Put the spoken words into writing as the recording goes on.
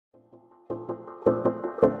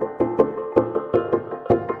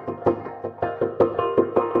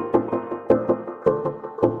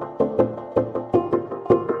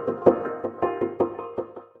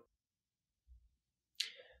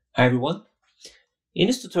Hi everyone. In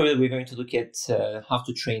this tutorial, we're going to look at how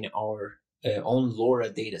to train our own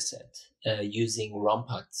LoRa dataset using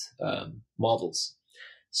RunPod models.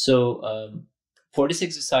 So for this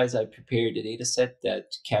exercise, I prepared a dataset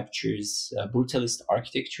that captures Brutalist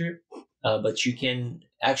architecture, but you can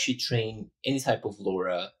actually train any type of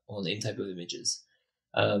LoRa on any type of images.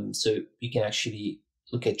 So you can actually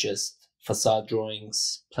look at just facade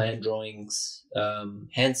drawings, plan drawings,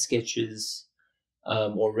 hand sketches,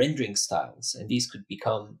 or rendering styles, and these could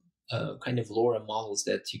become kind of LoRa models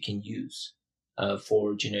that you can use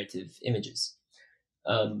for generative images.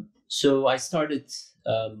 So I started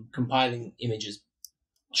compiling images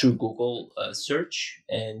through Google search,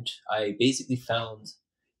 and I basically found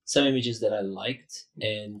some images that I liked,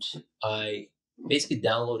 and I basically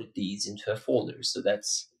downloaded these into a folder. So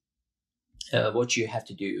that's what you have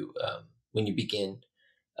to do when you begin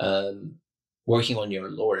working on your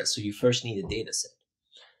LoRa. So you first need a data set.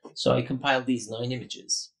 So I compiled these 9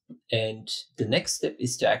 images, and the next step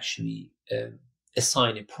is to actually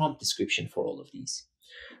assign a prompt description for all of these.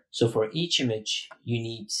 So for each image, you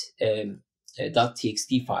need a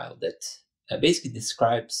 .txt file that basically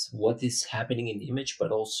describes what is happening in the image,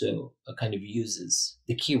 but also kind of uses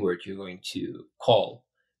the keyword you're going to call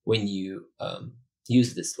when you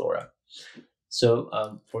use this LoRa.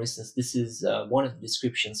 So for instance, this is one of the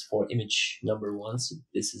descriptions for image number 1. So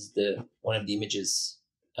this is one of the images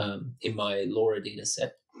in my LoRa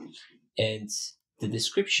dataset, and the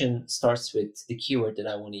description starts with the keyword that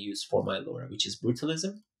I want to use for my LoRa, which is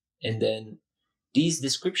brutalism. And then these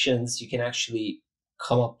descriptions, you can actually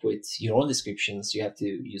come up with your own descriptions. You have to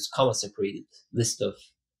use comma-separated list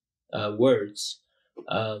of words,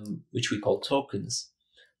 which we call tokens.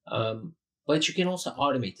 But you can also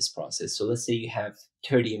automate this process. So let's say you have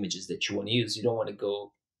 30 images that you want to use. You don't want to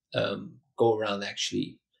go around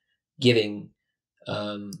actually giving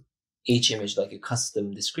each image like a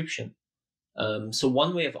custom description. So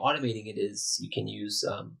one way of automating it is you can use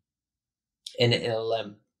an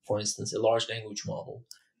LLM, for instance, a large language model.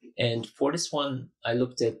 And for this one, I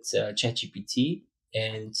looked at ChatGPT,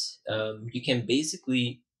 and you can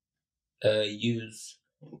basically use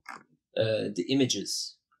the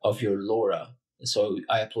images of your LoRa. So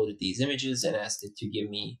I uploaded these images and asked it to give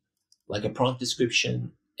me like a prompt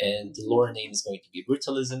description, and the LoRa name is going to be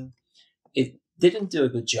brutalism. It didn't do a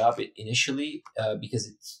good job initially because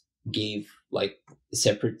it gave like a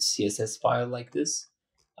separate CSS file like this.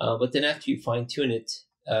 But then after you fine tune it,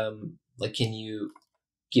 like can you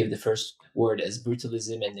give the first word as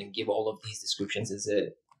brutalism and then give all of these descriptions as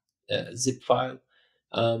a zip file,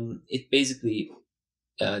 it basically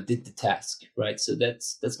did the task, right? So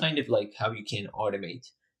that's kind of like how you can automate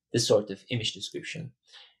this sort of image description.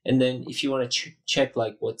 And then if you want to check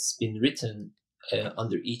like what's been written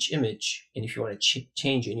under each image, and if you want to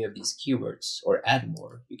change any of these keywords or add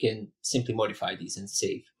more, you can simply modify these and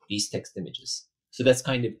save these text images. So that's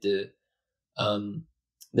kind of the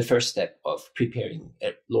first step of preparing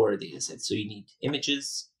a LoRa dataset. So you need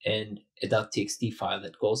images and a .txt file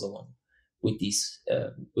that goes along with these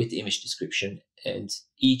with the image description, and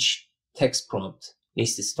each text prompt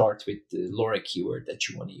needs to start with the LoRa keyword that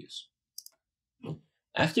you want to use.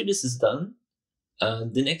 After this is done,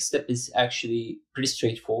 the next step is actually pretty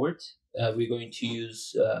straightforward. We're going to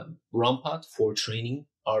use RunPod for training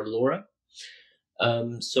our LoRa.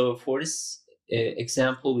 So for this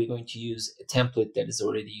example, we're going to use a template that is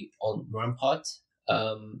already on RunPod,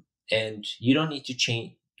 and you don't need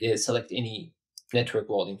to select any network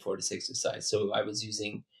volume for this exercise. So I was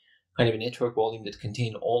using kind of a network volume that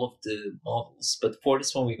contained all of the models, but for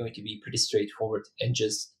this one, we're going to be pretty straightforward and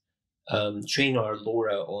just train our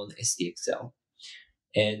LoRa on SDXL.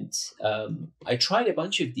 And I tried a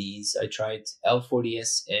bunch of these. I tried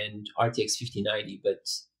L40S and RTX 5090, but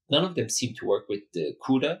none of them seem to work with the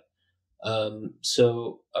CUDA.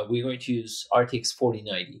 So we're going to use RTX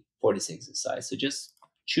 4090 for this exercise. So just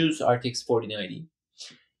choose RTX 4090,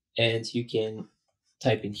 and you can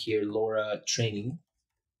type in here LoRa training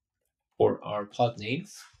for our pod name.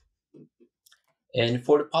 And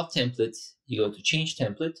for the pod template, you go to change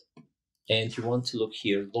template, and you want to look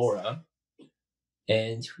here LoRa.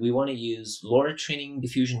 And we want to use LoRa training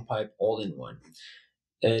diffusion pipe all-in-one.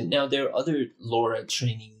 Now there are other LoRa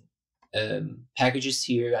training packages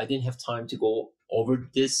here. I didn't have time to go over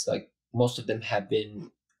this. Like most of them have been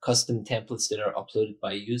custom templates that are uploaded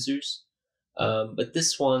by users. But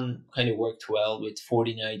this one kind of worked well with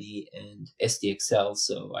 4090 and SDXL,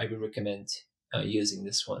 so I would recommend using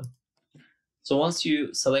this one. So once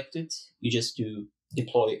you select it, you just do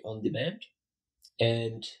deploy on demand.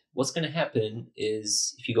 And what's going to happen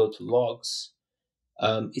is if you go to logs,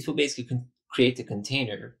 it will basically create a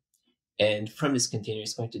container And from this container,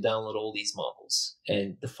 it's going to download all these models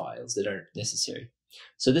and the files that are necessary.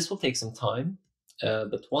 So this will take some time,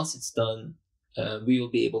 but once it's done, we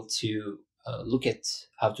will be able to look at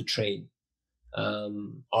how to train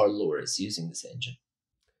our LoRa's using this engine.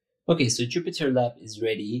 Okay, so Jupyter Lab is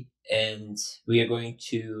ready, and we are going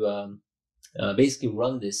to basically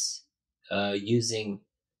run this using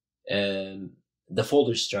the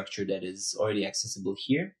folder structure that is already accessible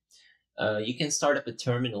here. You can start up a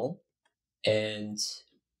terminal, and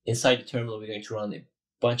inside the terminal, we're going to run a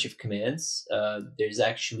bunch of commands. There's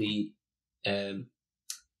actually a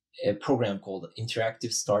program called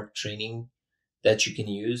Interactive Start Training that you can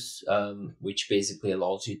use, which basically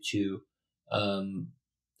allows you to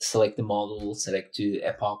select the model, select the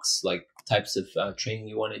epochs, like types of training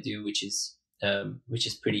you want to do, which is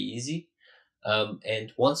pretty easy.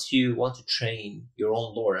 And once you want to train your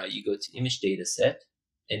own LoRa, you go to Image Dataset,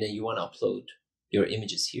 and then you want to upload your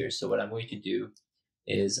images here. So what I'm going to do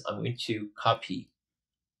is I'm going to copy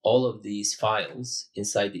all of these files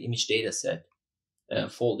inside the Image Dataset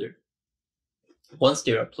folder. Once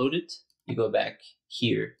they're uploaded, you go back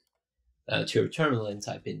here to your terminal and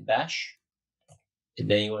type in bash. And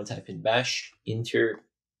then you want to type in bash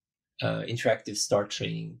interactive start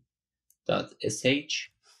training.sh.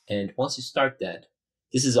 And once you start that,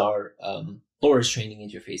 this is our LoRa's training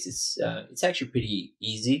interface. It's actually pretty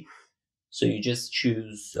easy. So you just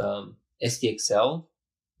choose SDXL.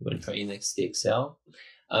 You want to try in SDXL.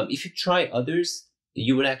 If you try others,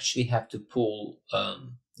 you would actually have to pull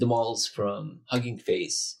the models from Hugging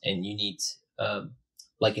Face, and you need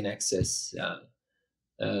like an access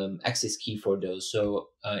key for those.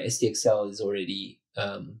 So SDXL is already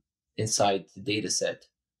inside the dataset,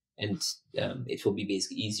 and it will be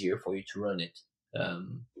basically easier for you to run it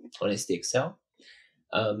on SDXL.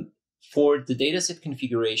 For the dataset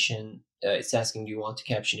configuration, it's asking, do you want to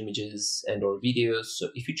caption images and or videos?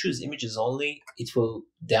 So if you choose images only, it will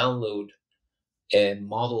download a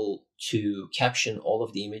model to caption all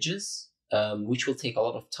of the images, which will take a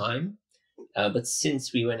lot of time. But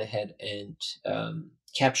since we went ahead and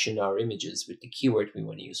captioned our images with the keyword we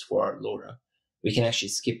want to use for our LoRa, we can actually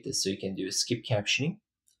skip this. So you can do a skip captioning.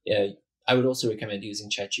 I would also recommend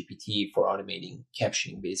using ChatGPT for automating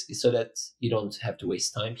captioning, basically, so that you don't have to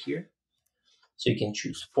waste time here. So you can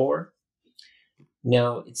choose 4.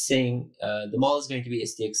 Now it's saying the model is going to be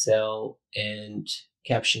SDXL and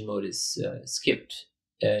caption mode is skipped.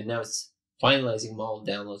 Now it's finalizing model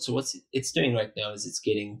download. So what it's doing right now is it's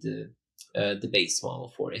getting the base model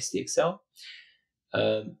for SDXL.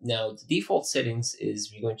 Now the default settings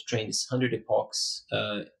is we're going to train this 100 epochs.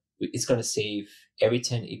 It's going to save every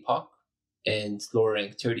 10 epoch, and LoRa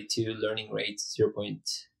rank 32, learning rate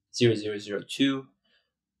 0.0002,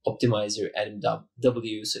 optimizer Adam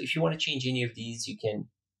W. So if you want to change any of these, you can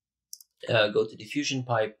go to diffusion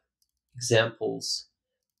pipe, examples,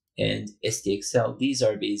 and SDXL. These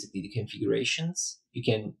are basically the configurations. You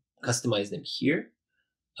can customize them here.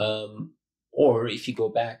 Or if you go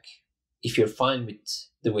back, if you're fine with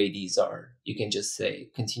the way these are, you can just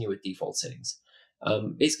say continue with default settings.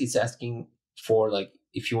 Basically, it's asking for, like,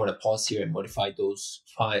 if you want to pause here and modify those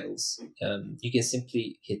files, you can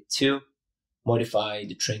simply hit 2, modify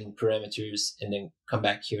the training parameters, and then come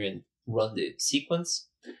back here and run the sequence.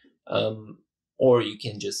 Or you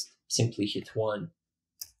can just simply hit 1.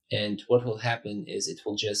 And what will happen is it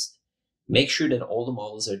will just make sure that all the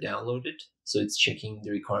models are downloaded. So it's checking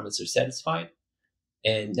the requirements are satisfied.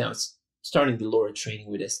 And now it's starting the LoRa training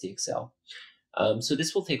with SDXL. So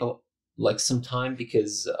this will take some time,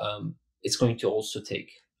 because it's going to also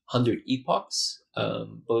take 100 epochs.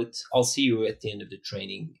 But I'll see you at the end of the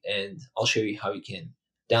training, and I'll show you how you can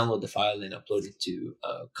download the file and upload it to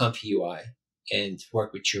ComfyUI and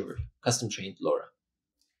work with your custom trained LoRa.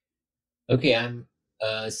 Okay, I'm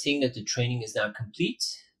seeing that the training is now complete.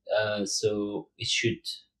 So it should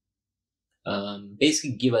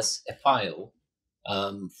basically give us a file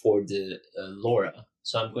for the LoRa.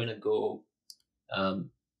 So I'm going to go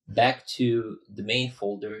back to the main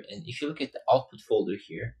folder, and if you look at the output folder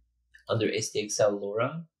here under SDXL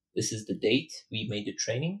LoRa, this is the date we made the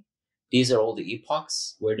training. These are all the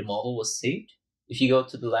epochs where the model was saved. If you go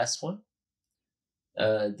to the last one,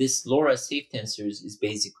 this LoRa save tensors is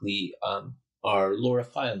basically our LoRa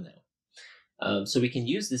file now. So we can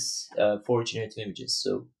use this for generative images.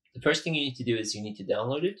 So the first thing you need to do is you need to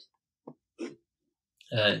download it,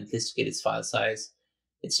 and let's get its file size.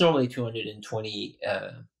 It's normally 220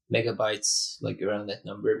 megabytes, like around that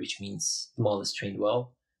number, which means the model is trained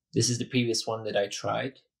well. This is the previous one that I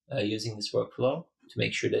tried using this workflow to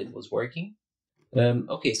make sure that it was working.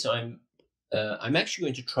 Okay, so I'm actually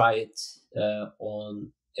going to try it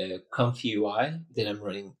on ComfyUI that I'm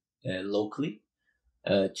running locally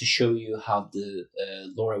to show you how the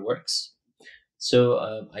LoRa works. So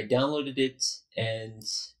I downloaded it, and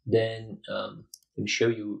then let me show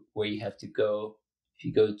you where you have to go. If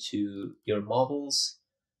you go to your models,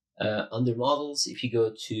 under models, if you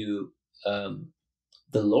go to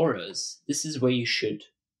the LoRa's, this is where you should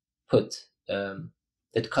put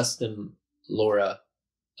that custom LoRa,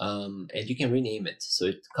 and you can rename it. So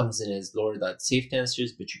it comes in as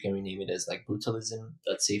LoRa.SafeTensors, but you can rename it as like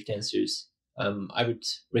Brutalism.SafeTensors. I would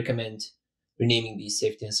recommend renaming these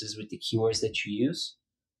SafeTensors with the keywords that you use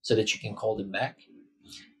so that you can call them back.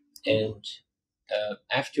 And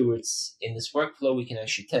afterwards, in this workflow, we can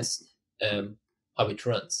actually test how it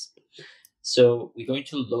runs. So we're going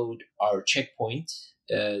to load our checkpoint,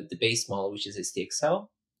 the base model, which is SDXL,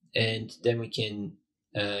 and then we can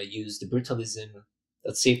use the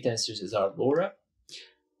Brutalism.SafeTensors as our LoRa.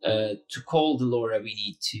 To call the LoRa, we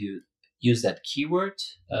need to use that keyword,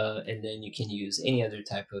 and then you can use any other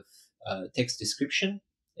type of text description.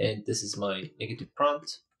 And this is my negative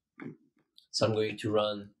prompt. So I'm going to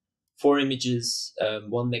run 4 images, 1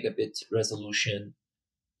 megabit resolution,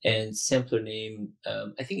 and sampler name.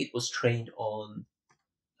 I think it was trained on,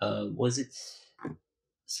 was it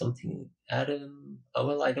something Adam? Oh,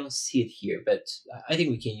 well, I don't see it here, but I think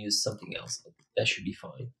we can use something else. That should be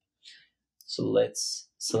fine. So let's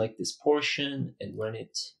select this portion and run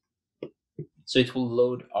it. So it will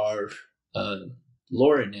load our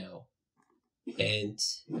LoRa now, and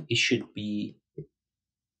it should be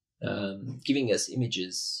giving us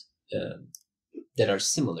images that are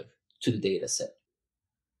similar to the data set.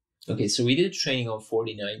 Okay, so we did training on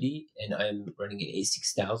 4090, and I'm running an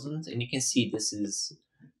A6000, and you can see this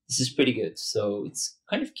is pretty good. So it's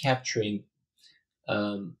kind of capturing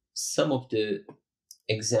some of the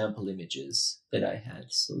example images that I had.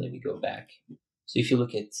 So let me go back. So if you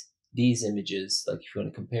look at these images, like if you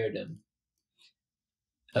want to compare them,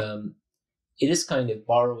 it is kind of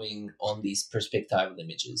borrowing on these perspectival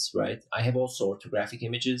images, right? I have also orthographic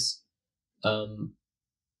images,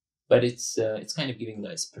 but it's kind of giving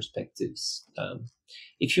nice perspectives.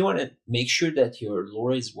 If you want to make sure that your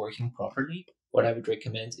LoRa is working properly, what I would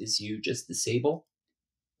recommend is you just disable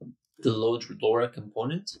the load LoRa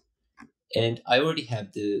component. And I already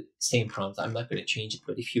have the same prompt. I'm not going to change it,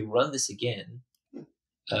 but if you run this again,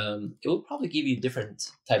 it will probably give you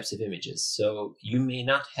different types of images. So you may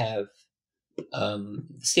not have,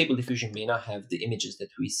 Stable Diffusion may not have the images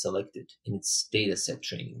that we selected in its data set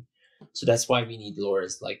training. So that's why we need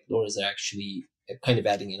LoRa's. Like LoRa's are actually kind of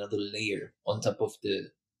adding another layer on top of the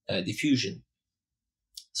diffusion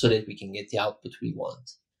so that we can get the output we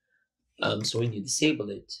want. So when you disable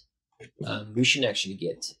it, we should actually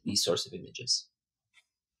get these sorts of images.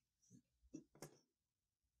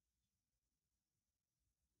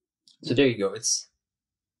 So there you go. It's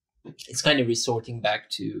kind of resorting back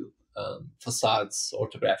to facades,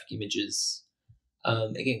 orthographic images.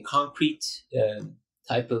 Again, concrete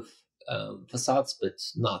type of facades, but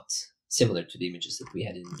not similar to the images that we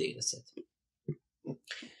had in the data set.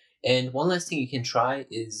 And one last thing you can try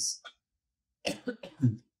is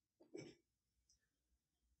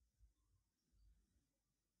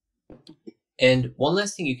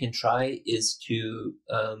to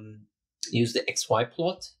use the XY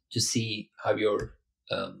plot to see how your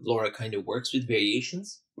LoRa kind of works with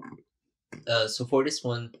variations. So for this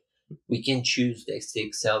one, we can choose the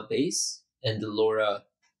SDXL base, and the LoRa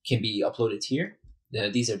can be uploaded here.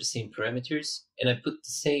 These are the same parameters, and I put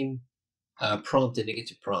the same prompt, the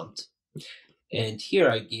negative prompt. And here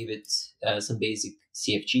I gave it some basic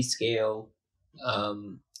CFG scale,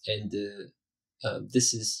 and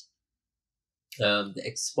this is the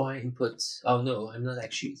XY input. Oh no, I'm not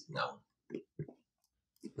actually using that one.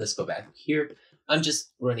 Let's go back here. I'm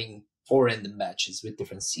just running 4 random batches with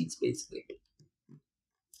different seeds, basically.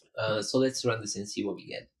 So let's run this and see what we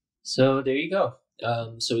get. So there you go.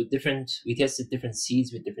 So we tested different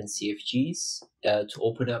seeds with different CFGs to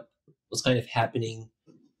open up what's kind of happening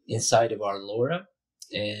inside of our LoRa.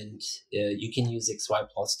 And you can use XY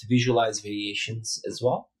plots to visualize variations as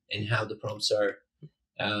well, and how the prompts are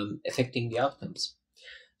affecting the outcomes.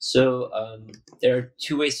 So there are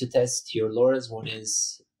 2 ways to test your LoRa's. One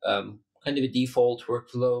is kind of a default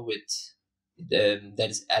workflow with that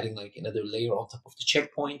is adding like another layer on top of the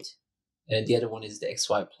checkpoint, and the other one is the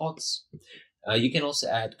XY plots. You can also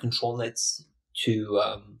add control nets to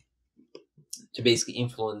basically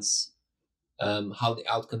influence how the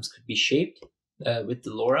outcomes could be shaped with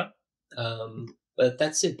the LoRa. But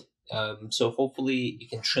that's it. So hopefully you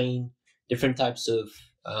can train different types of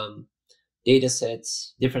data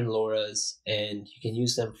sets, different LoRa's, and you can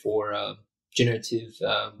use them for generative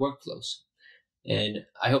workflows. And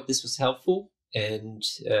I hope this was helpful, and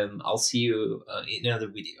I'll see you in another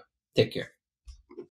video. Take care.